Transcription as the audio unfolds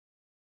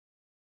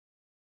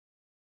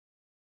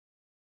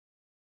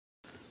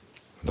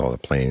with all the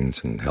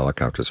planes and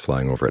helicopters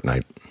flying over at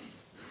night,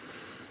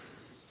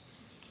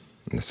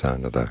 and the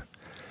sound of the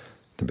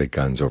big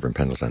guns over in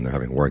Pendleton. They're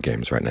having war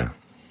games right now.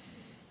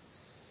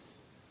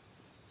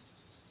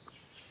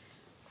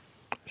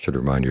 Should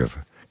remind you of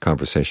a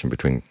conversation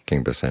between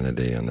King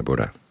Pasenadi and the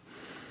Buddha.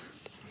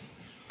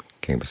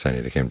 King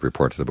Pasenadi came to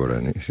report to the Buddha,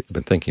 and he's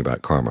been thinking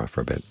about karma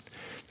for a bit.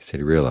 He said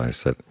he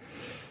realized that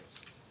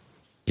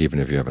even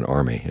if you have an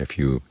army, if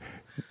you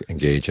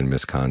engage in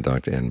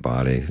misconduct in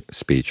body,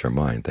 speech, or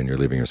mind, then you're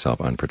leaving yourself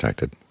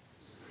unprotected.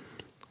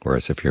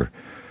 Whereas if you're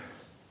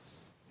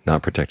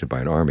not protected by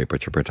an army,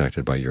 but you're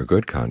protected by your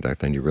good conduct,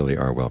 then you really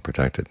are well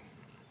protected.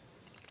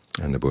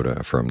 And the Buddha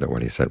affirmed that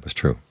what he said was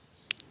true.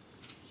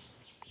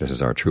 This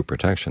is our true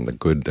protection, the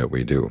good that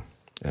we do,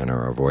 and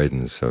our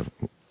avoidance of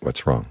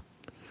what's wrong.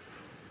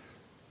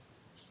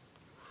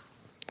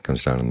 It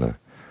comes down in the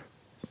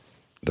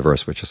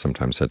verse which is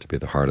sometimes said to be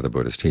the heart of the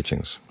Buddha's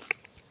teachings: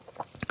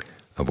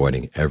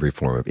 avoiding every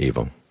form of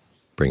evil,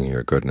 bringing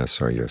your goodness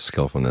or your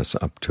skillfulness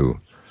up to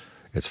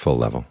its full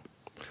level,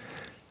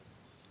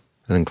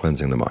 and then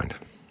cleansing the mind.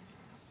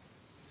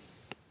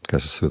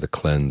 Because it's through the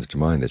cleansed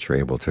mind that you're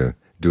able to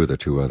do the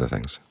two other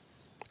things.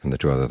 And the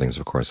two other things,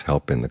 of course,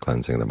 help in the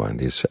cleansing of the mind.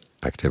 These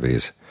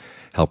activities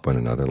help one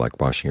another,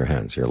 like washing your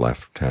hands. Your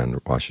left hand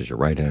washes your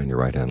right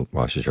hand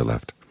washes your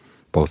left.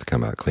 Both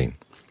come out clean.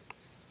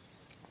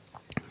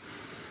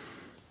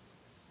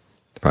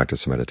 The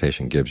practice of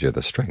meditation gives you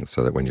the strength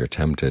so that when you're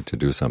tempted to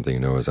do something you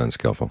know is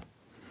unskillful,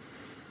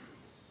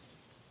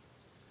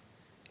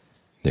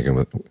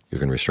 you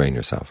can restrain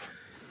yourself.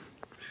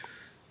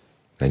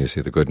 And you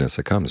see the goodness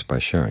that comes by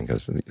sharing,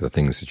 because the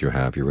things that you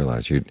have, you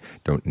realize you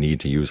don't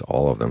need to use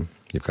all of them.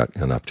 You've got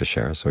enough to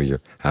share, so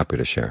you're happy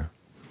to share.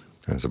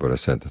 As the Buddha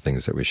said, the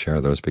things that we share,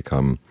 those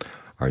become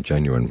our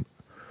genuine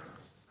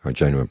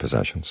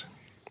possessions.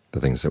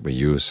 The things that we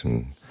use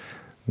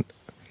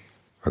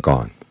are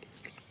gone.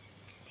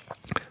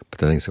 But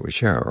the things that we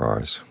share are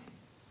ours.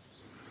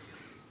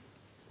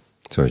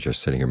 So as you're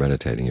sitting here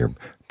meditating, you're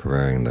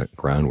preparing the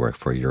groundwork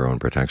for your own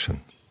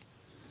protection.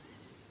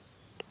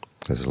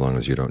 Because as long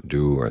as you don't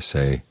do or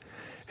say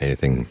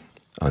anything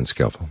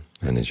unskillful,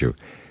 and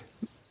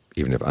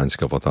even if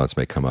unskillful thoughts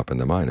may come up in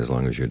the mind, as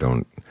long as you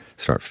don't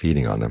start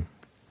feeding on them,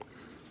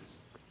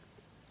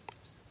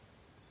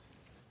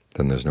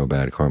 then there's no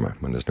bad karma.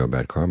 When there's no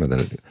bad karma,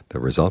 then the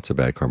results of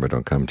bad karma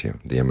don't come to you.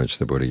 The image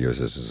the Buddha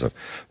uses is of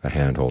a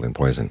hand holding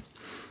poison.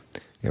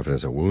 If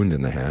there's a wound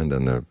in the hand,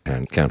 then the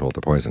hand can't hold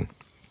the poison.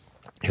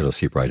 It'll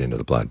seep right into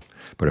the blood.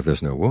 But if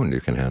there's no wound, you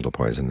can handle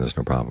poison. There's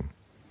no problem.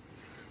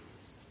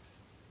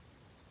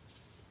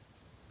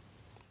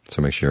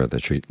 So make sure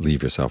that you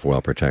leave yourself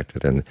well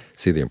protected, and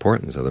see the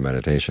importance of the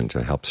meditation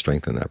to help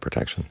strengthen that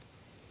protection.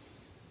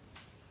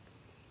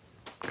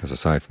 Because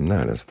aside from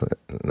that, as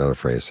another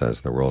phrase says,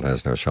 the world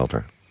has no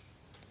shelter.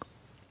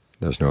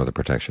 There's no other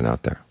protection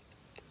out there.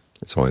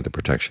 It's only the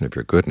protection of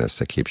your goodness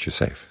that keeps you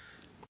safe.